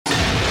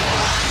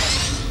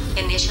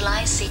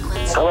Initialize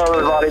sequence. Hello,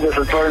 everybody. This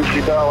is Jordan C.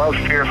 Bell of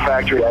Fear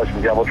Factory. As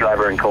the Devil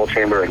Driver and Cold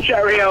Chamber. And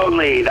Jerry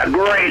Only, the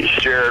great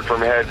Jared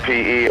from Head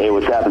PE. Hey,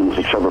 what's happening?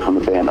 This is Trevor from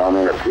the band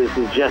Honor. This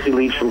is Jesse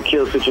Leach from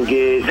Kill Switch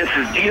Engage. This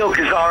is Dino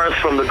Cazares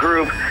from the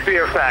group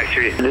Fear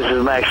Factory. This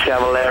is Max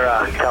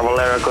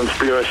Cavalera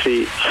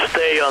Conspiracy.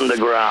 Stay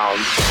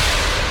underground.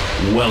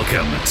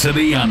 Welcome to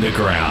the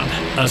Underground,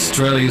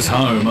 Australia's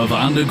home of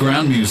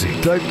underground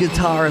music. Dope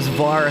guitarist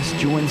Virus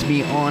joins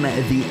me on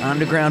the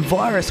Underground.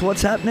 Virus,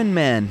 what's happening,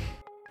 man?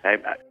 Hey,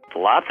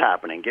 lots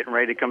happening. Getting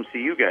ready to come see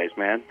you guys,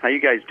 man. How you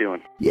guys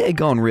doing? Yeah,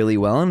 going really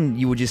well. And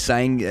you were just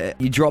saying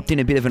you dropped in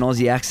a bit of an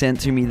Aussie accent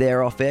to me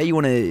there off air.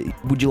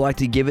 Would you like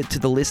to give it to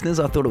the listeners?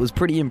 I thought it was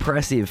pretty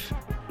impressive.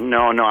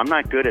 No, I'm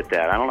not good at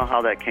that. I don't know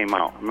how that came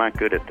out. I'm not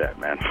good at that,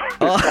 man.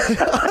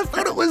 I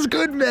thought it was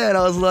good, man.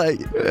 I was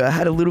like, I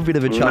had a little bit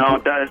of a chuckle.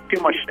 No, that's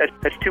too much.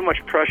 That's too much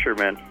pressure,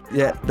 man.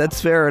 Yeah,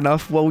 that's fair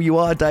enough. Well, you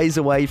are days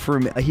away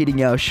from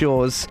hitting our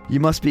shores.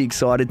 You must be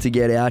excited to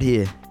get out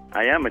here.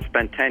 I am. It's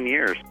been 10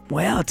 years.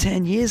 Wow,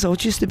 10 years. I was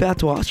just about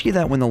to ask you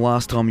that when the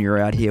last time you were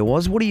out here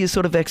was. What are your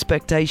sort of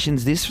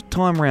expectations this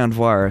time round,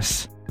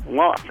 Virus?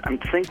 Well, I'm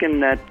thinking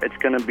that it's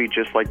going to be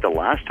just like the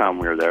last time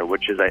we were there,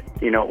 which is that,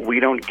 we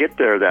don't get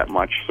there that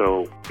much.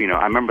 So,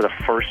 I remember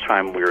the first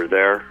time we were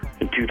there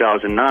in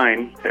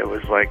 2009, it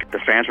was like the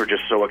fans were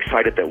just so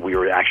excited that we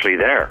were actually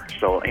there.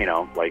 So,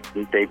 like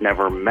they've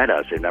never met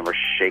us. They've never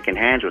shaken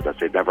hands with us.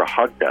 They've never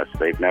hugged us.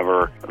 They've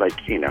never,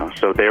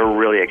 so they were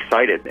really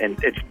excited.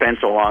 And it's been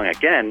so long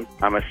again,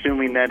 I'm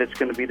assuming that it's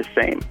going to be the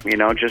same,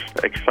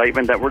 just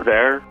excitement that we're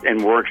there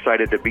and we're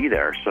excited to be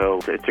there. So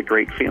it's a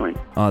great feeling.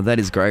 Oh, that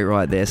is great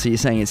right there. So you're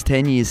saying it's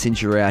 10 years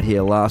since you were out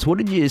here last. What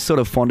did your sort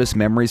of fondest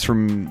memories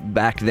from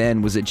back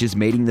then? Was it just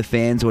meeting the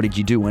fans, or did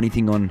you do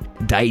anything on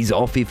days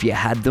off if you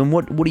had them?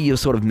 What are your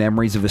sort of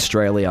memories of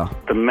Australia?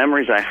 The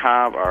memories I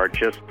have are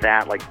just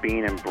that, like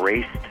being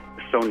embraced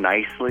so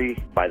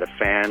nicely by the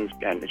fans,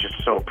 and it's just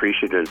so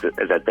appreciative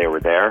that they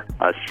were there.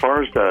 As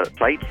far as the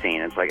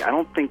sightseeing, it's like I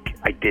don't think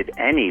I did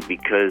any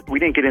because we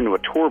didn't get into a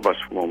tour bus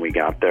when we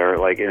got there.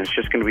 And it's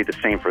just going to be the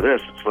same for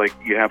this. It's like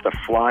you have to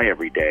fly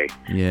every day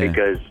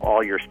because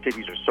all your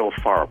cities are so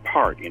far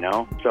apart,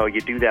 So you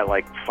do that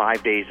like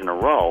 5 days in a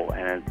row,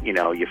 and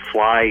you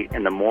fly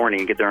in the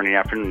morning, you get there in the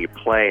afternoon, you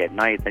play at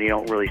night, then you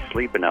don't really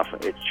sleep enough.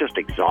 It's just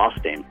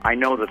exhausting. I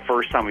know the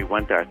first time we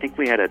went there, I think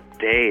we had a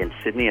day in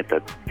Sydney I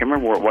can't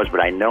remember where it was,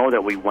 but I know that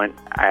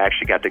I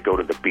actually got to go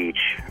to the beach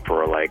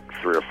for like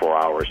 3 or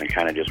 4 hours and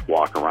kind of just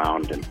walk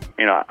around. And,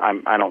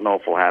 I don't know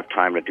if we'll have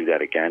time to do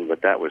that again,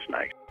 but that was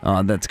nice.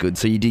 Oh, that's good.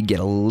 So you did get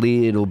a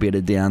little bit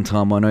of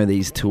downtime. I know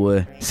these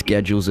tour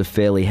schedules are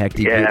fairly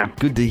hectic. Yeah.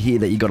 Good to hear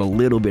that you got a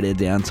little bit of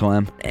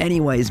downtime.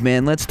 Anyways,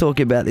 man, let's talk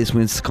about this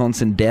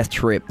Wisconsin Death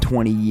Trip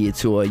 20-year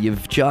tour.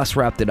 You've just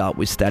wrapped it up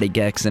with Static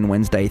X and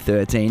Wednesday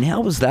 13. How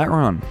was that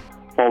run?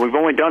 Well, we've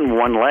only done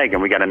one leg,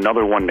 and we got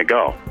another one to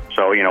go.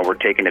 So, we're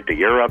taking it to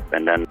Europe,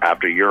 and then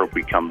after Europe,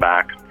 we come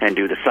back and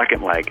do the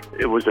second leg.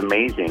 It was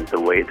amazing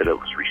the way that it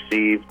was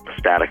received. The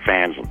Static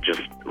fans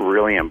just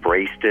really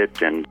embraced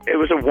it, and it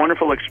was a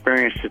wonderful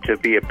experience to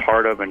be a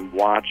part of and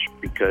watch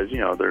because,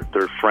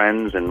 they're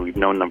friends, and we've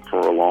known them for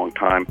a long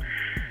time.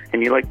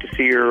 And you like to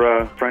see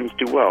your friends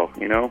do well,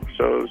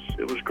 so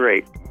it was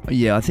great.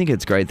 Yeah, I think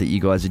it's great that you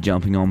guys are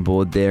jumping on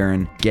board there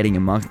and getting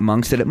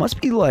amongst it. It must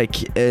be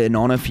like an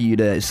honor for you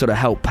to sort of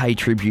help pay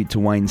tribute to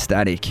Wayne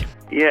Static.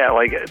 Yeah,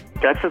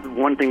 that's the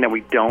one thing that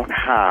we don't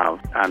have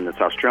on this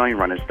Australian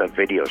run is the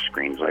video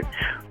screens.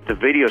 The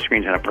video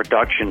screens and a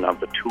production of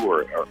the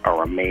tour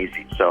are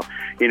amazing. So,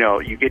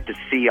 you get to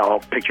see all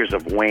pictures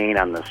of Wayne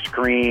on the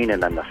screen,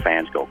 and then the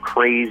fans go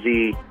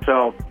crazy.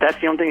 So that's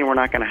the only thing we're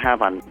not going to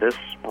have on this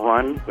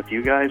run with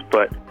you guys,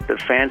 but the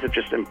fans have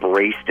just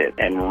embraced it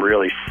and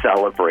really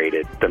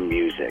celebrated the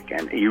music,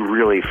 and you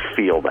really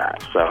feel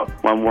that. So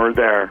when we're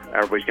there,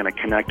 everybody's going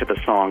to connect to the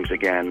songs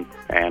again,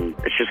 and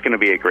it's just going to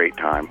be a great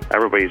time.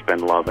 Everybody's been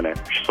loving it.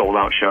 Sold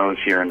out shows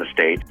here in the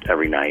States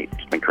every night.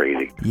 It's been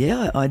crazy.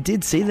 Yeah, I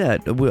did see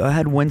that. I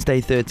had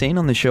Wednesday 13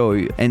 on the show,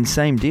 and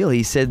same deal.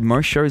 He said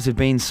most shows have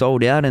been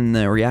sold out, and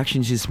the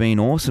reaction's just been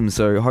awesome.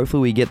 So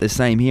hopefully we get the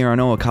same here. I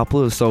know a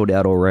couple have sold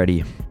out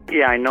already.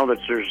 Yeah, I know that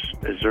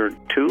is there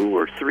 2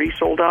 or 3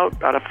 sold out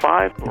of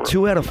 5?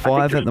 2 out of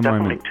 5 at the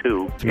moment.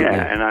 Definitely 2.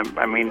 Yeah, and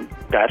I mean,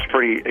 that's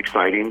pretty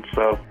exciting.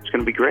 So it's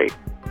going to be great.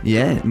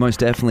 Yeah,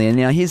 most definitely. And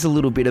now here's a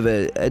little bit of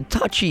a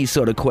touchy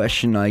sort of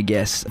question, I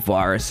guess,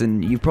 Virus,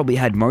 and you've probably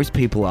had most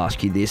people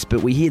ask you this,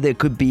 but we hear there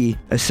could be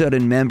a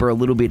certain member a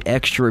little bit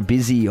extra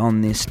busy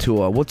on this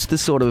tour. What's the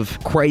sort of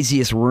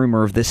craziest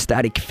rumor of the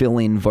Static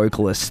fill-in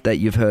vocalist that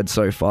you've heard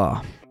so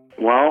far?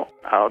 Well,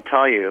 I'll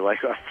tell you, a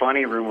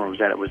funny rumor was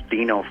that it was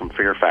Dino from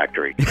Fear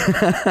Factory.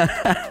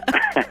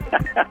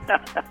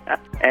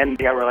 And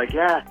we're like,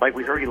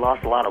 we heard he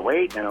lost a lot of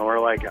weight, and we're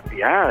like,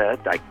 Dino,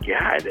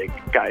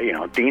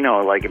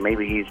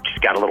 maybe he's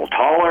just got a little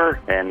taller,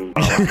 and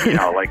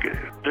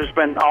there's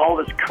been all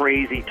this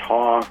crazy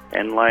talk,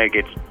 and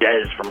it's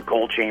Dez from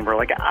Cold Chamber.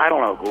 I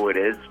don't know who it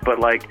is, but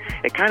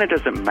it kind of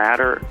doesn't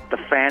matter. The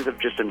fans have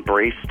just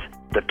embraced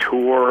the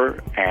tour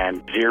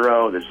and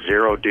this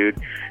Zero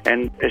dude.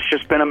 And it's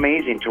just been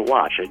amazing to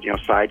watch.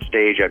 Side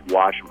stage, I'd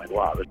watch, I'm like,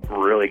 wow, it's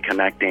really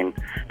connecting.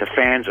 The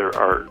fans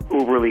are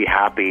uberly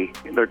happy.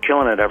 They're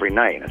killing it every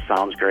night. It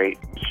sounds great.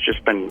 It's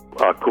just been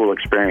a cool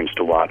experience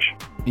to watch.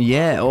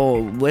 Yeah,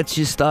 or let's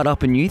just start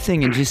up a new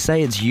thing and just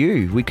say it's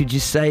you. We could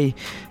just say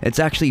it's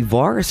actually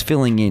Virus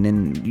filling in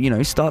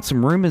and, start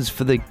some rumors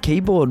for the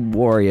Keyboard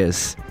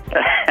Warriors.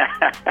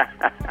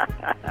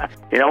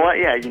 You know what?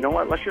 Yeah, you know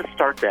what? Let's just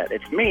start that.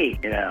 It's me,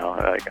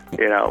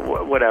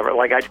 whatever.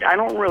 Like, I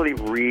don't really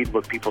read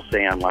what people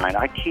say online.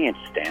 I can't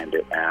stand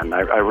it, man.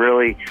 I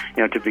really,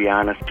 to be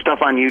honest, stuff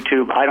on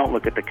YouTube, I don't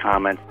look at the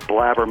comments.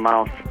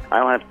 Blabbermouth, I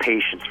don't have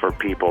patience for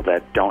people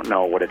that don't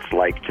know what it's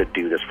like to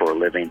do this for a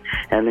living.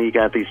 And then you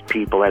got these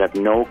people that have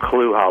no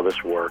clue how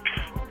this works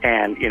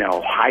and,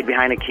 hide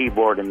behind a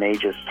keyboard and they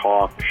just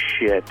talk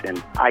shit.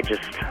 And I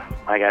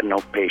got no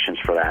patience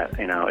for that.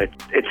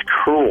 It's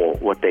cruel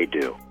what they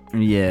do.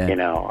 Yeah.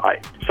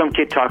 Some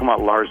kid talking about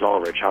Lars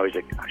Ulrich, how he's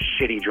a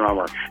shitty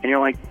drummer. And you're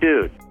like,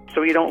 dude,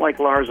 so you don't like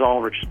Lars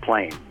Ulrich's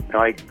playing?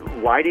 Like,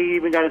 why do you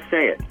even got to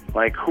say it?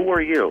 Like, who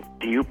are you?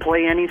 Do you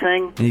play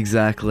anything?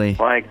 Exactly.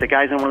 Like, the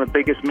guy's in one of the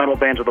biggest metal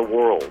bands of the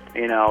world.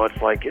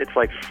 It's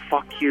like,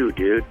 fuck you,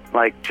 dude.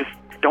 Like, just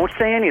don't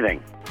say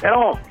anything at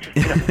all.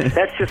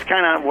 That's just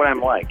kind of what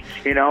I'm like.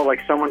 Like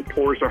someone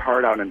pours their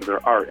heart out into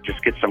their art.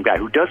 Just get some guy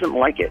who doesn't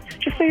like it.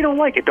 Just say you don't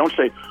like it. Don't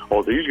say,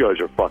 oh, these guys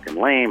are fucking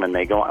lame. And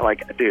they go,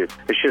 like, dude,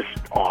 it's just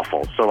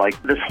awful. So,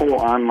 like, this whole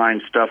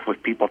online stuff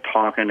with people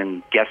talking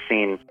and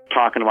guessing,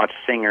 talking about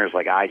singers,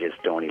 like, I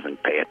just don't even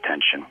pay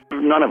attention.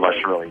 None of us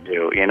really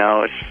do,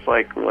 It's just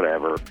like,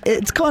 whatever.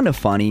 It's kind of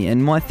funny.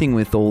 And my thing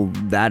with all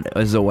that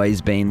has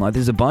always been, like,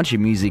 there's a bunch of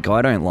music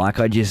I don't like.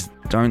 I just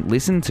don't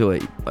listen to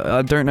it.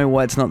 I don't know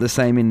why it's not the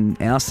same in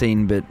our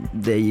scene, but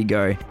there you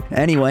go.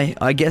 Anyway,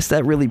 I guess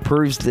that really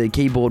proves the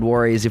Keyboard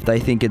Warriors if they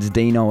think it's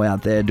Dino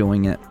out there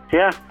doing it.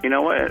 Yeah, you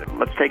know what?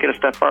 Let's take it a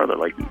step farther.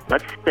 Like,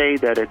 let's say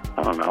that it's,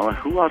 I don't know,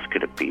 who else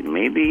could it be?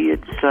 Maybe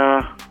it's,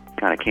 God,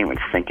 I can't even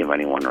think of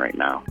anyone right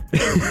now.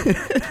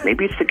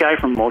 Maybe it's the guy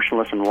from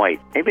Motionless in White.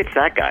 Maybe it's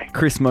that guy.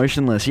 Chris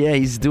Motionless. Yeah,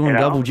 he's doing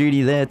double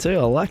duty there too.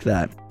 I like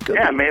that. Good.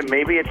 Yeah,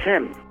 maybe it's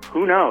him.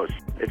 Who knows?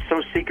 It's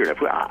so secretive.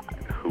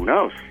 Who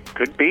knows?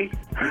 Could be.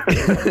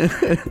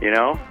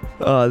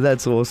 Oh,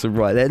 that's awesome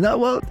right there. No,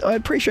 well, I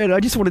appreciate it. I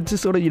just wanted to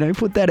sort of,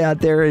 put that out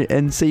there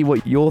and see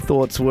what your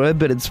thoughts were,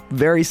 but it's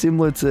very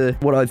similar to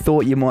what I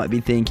thought you might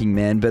be thinking,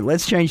 man. But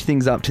let's change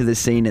things up to the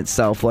scene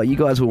itself. Like, you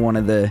guys were one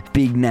of the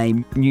big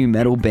name new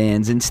metal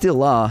bands and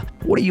still are.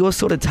 What are your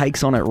sort of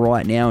takes on it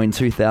right now in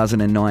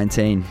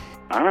 2019?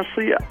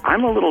 Honestly,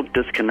 I'm a little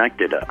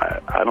disconnected.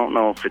 I don't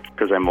know if it's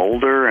because I'm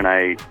older and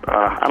I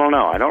don't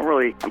know.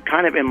 I'm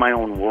kind of in my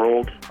own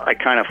world. I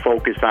kind of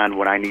focus on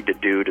what I need to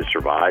do to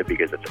survive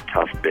because it's a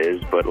tough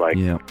biz, but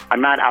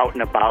I'm not out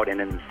and about and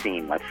in the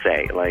scene, let's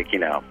say. Like, I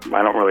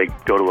don't really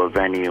go to a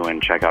venue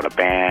and check out a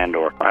band,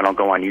 or I don't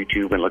go on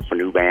YouTube and look for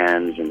new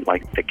bands and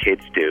like the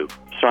kids do.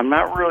 So I'm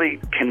not really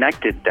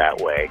connected that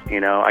way.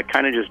 I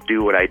kind of just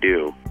do what I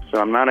do. So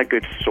I'm not a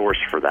good source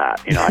for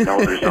that. I know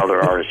there's other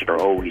artists that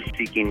are always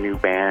seeking new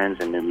bands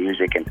and new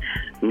music and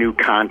new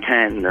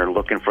content, and they're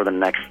looking for the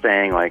next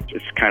thing. Like,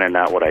 it's kind of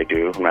not what I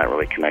do. I'm not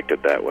really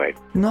connected that way.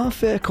 No,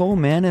 fair call,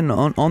 man. And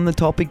on the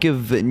topic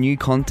of new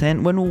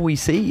content, when will we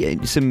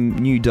see some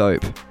new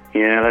dope?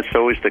 Yeah, that's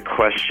always the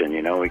question.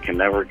 We can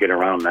never get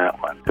around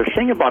that one. The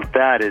thing about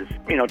that is,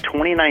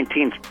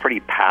 2019 is pretty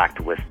packed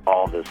with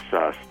all this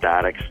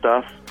static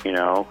stuff,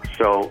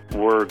 so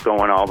we're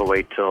going all the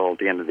way till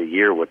the end of the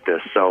year with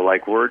this. So,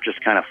 like, we're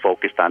just kind of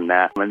focused on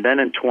that. And then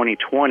in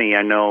 2020,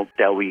 I know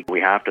that we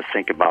have to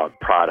think about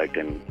product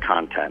and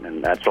content,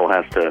 and Edsel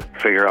has to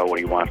figure out what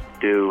he wants to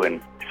do.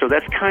 And so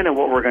that's kind of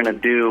what we're going to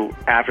do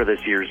after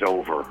this year's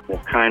over. We'll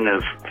kind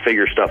of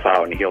figure stuff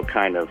out, and he'll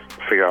kind of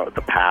figure out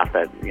the path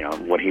that,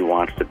 what he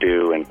wants to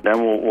do, and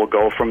then we'll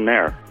go from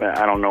there.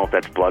 I don't know if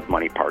that's Blood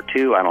Money Part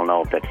 2. I don't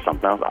know if that's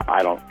something else.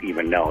 I don't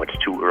even know. It's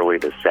too early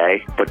to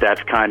say. But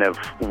that's kind of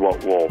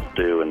what we'll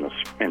do in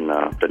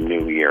the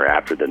new year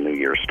after the new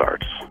year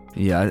starts.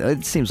 Yeah,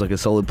 it seems like a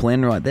solid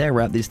plan right there.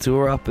 Wrap this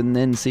tour up and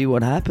then see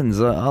what happens.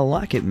 I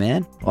like it,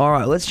 man. All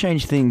right, let's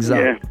change things up.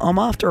 Yeah. I'm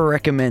after a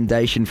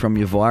recommendation from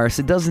you, Virus.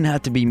 It doesn't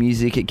have to be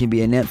music. It can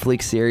be a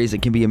Netflix series.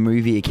 It can be a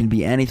movie. It can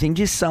be anything.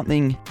 Just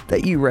something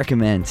that you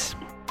recommend.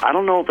 I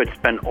don't know if it's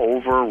been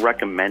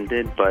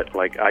over-recommended, but,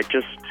 like, I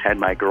just had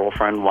my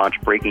girlfriend watch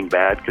Breaking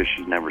Bad because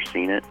she's never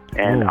seen it.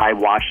 And I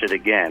watched it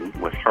again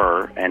with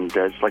her, and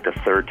it's like the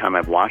third time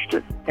I've watched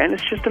it. And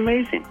it's just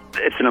amazing.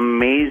 It's an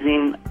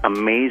amazing,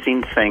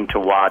 amazing thing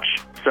to watch.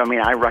 So,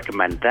 I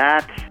recommend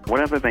that.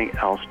 What other thing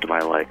else do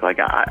I like? Like,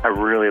 I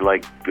really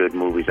like good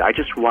movies. I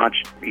just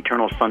watched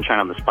Eternal Sunshine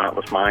of the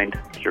Spotless Mind.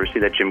 Did you ever see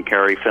that Jim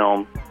Carrey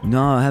film?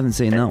 No, I haven't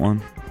seen that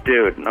one.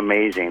 Dude,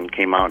 amazing.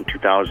 Came out in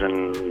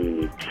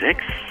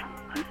 2006,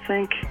 I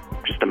think.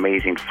 Just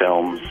amazing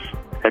films.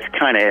 That's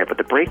kind of it. But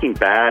the Breaking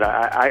Bad,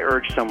 I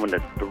urge someone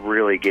to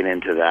really get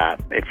into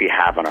that if you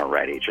haven't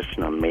already. Just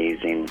an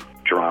amazing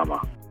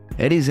drama.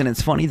 It is, and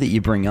it's funny that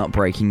you bring up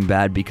Breaking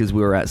Bad because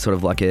we were at sort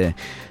of like a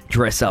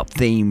dress-up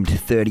themed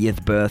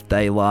 30th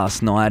birthday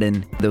last night,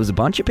 and there was a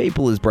bunch of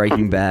people as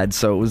Breaking Bad,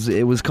 so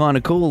it was kind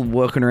of cool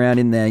walking around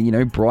in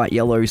their, bright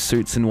yellow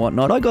suits and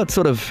whatnot. I got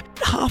sort of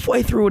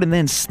halfway through it and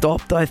then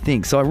stopped, I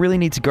think, so I really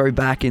need to go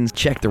back and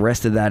check the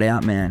rest of that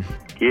out, man.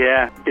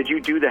 Yeah. Did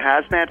you do the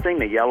hazmat thing,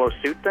 the yellow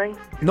suit thing?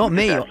 Not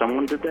me.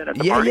 Someone did that at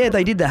the party? Yeah,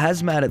 they did the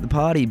hazmat at the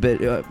party,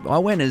 but I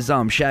went as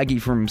Shaggy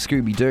from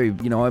Scooby-Doo.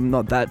 I'm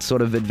not that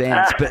sort of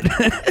advanced,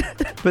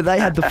 but they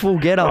had the full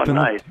get-up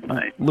nice.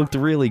 Looked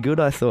really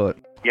good, I thought.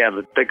 Yeah,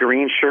 the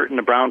green shirt and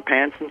the brown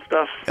pants and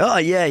stuff. Oh,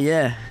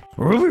 yeah.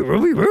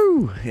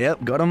 Woo.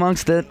 Yep, got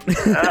amongst it.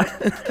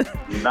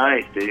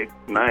 Nice, dude.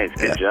 Nice.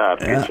 Good job.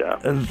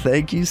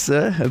 Thank you,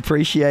 sir.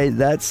 Appreciate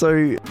that.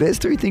 So there's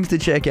 2 things to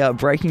check out,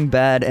 Breaking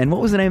Bad, and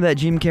what was the name of that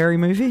Jim Carrey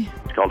movie?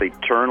 It's called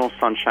Eternal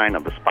Sunshine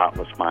of the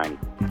Spotless Mind.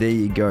 There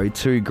you go.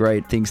 2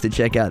 great things to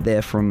check out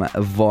there from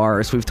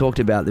Virus. We've talked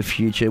about the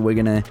future. We're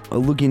going to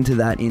look into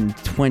that in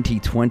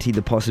 2020,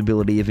 the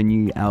possibility of a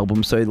new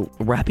album. So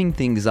wrapping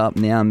things up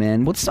now,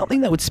 man, what's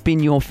something that would spin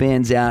your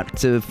fans out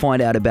to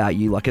find out about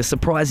you, like a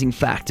surprising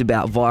fact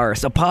about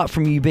Virus, apart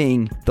from you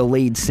being the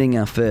lead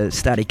singer for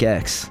Static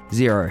X?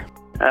 Zero.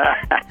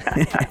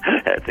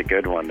 That's a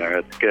good one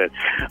there. That's good.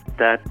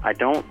 That I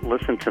don't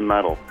listen to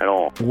metal at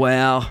all.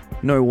 Wow.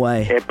 No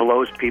way. It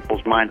blows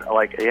people's mind.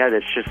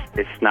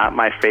 It's not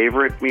my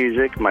favorite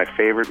music. My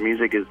favorite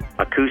music is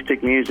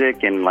acoustic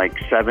music and like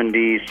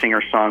 70s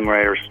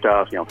singer-songwriter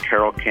stuff.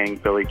 Carole King,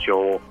 Billy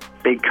Joel.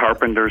 Big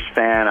Carpenters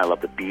fan. I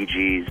love the Bee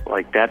Gees.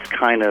 Like, that's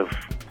kind of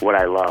what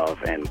I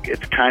love, and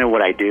it's kind of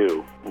what I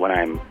do when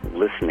I'm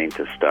listening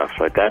to stuff.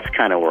 Like, that's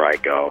kind of where I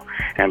go.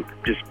 And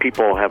just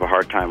people have a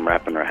hard time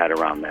wrapping their head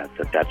around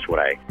that's what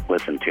I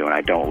listen to, and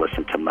I don't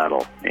listen to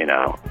metal, And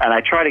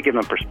I try to give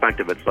them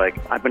perspective. It's like,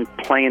 I've been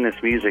playing this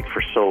music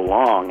for so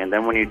long, and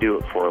then when you do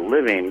it for a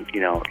living,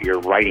 you're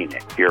writing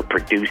it, you're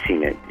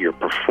producing it, you're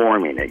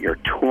performing it, you're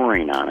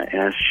touring on it,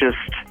 and it's just...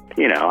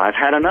 I've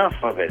had enough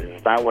of it.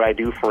 It's not what I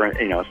do for,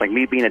 it's like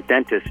me being a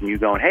dentist and you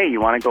going, hey, you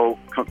want to go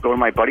to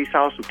my buddy's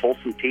house and pull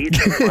some teeth?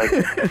 It's like,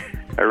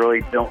 I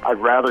really don't. I'd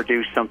rather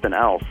do something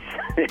else.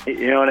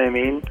 You know what I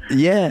mean?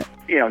 Yeah.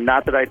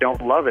 Not that I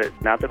don't love it.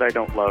 Not that I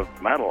don't love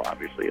metal,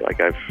 obviously. Like,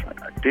 I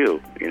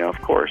do,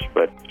 of course.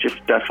 But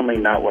just definitely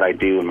not what I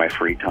do in my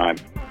free time.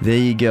 There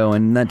you go,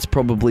 and that's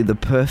probably the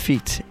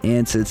perfect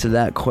answer to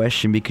that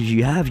question, because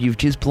you've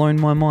just blown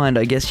my mind.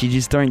 I guess you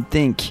just don't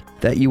think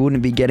that you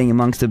wouldn't be getting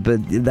amongst it,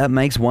 but that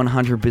makes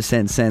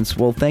 100% sense.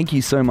 Well, thank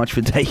you so much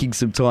for taking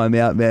some time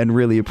out, man.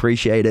 Really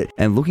appreciate it,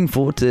 and looking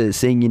forward to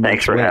seeing you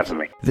next week. Thanks for having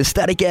me. The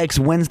Static X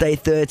Wednesday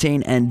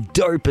 13 and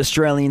Dope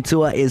Australian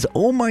Tour is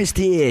almost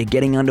here,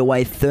 getting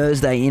underway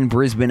Thursday in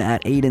Brisbane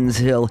at Edens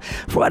Hill.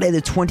 Friday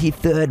the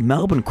 23rd,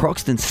 Melbourne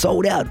Croxton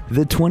sold out.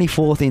 The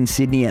 24th in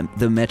Sydney at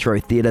the Metro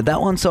Theatre. That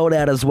one sold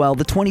out as well.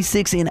 The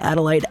 26th in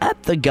Adelaide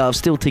at the Gov.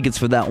 Still tickets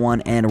for that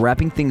one. And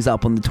wrapping things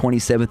up on the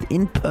 27th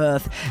in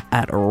Perth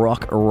at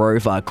Rock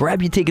Rover.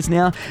 Grab your tickets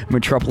now,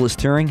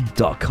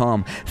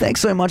 metropolistouring.com.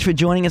 Thanks so much for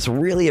joining us.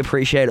 Really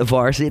appreciate it,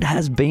 Virus. It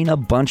has been a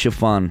bunch of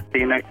fun. See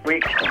you next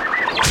week.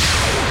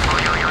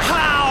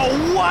 How?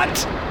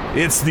 What?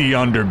 It's the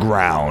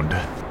Underground.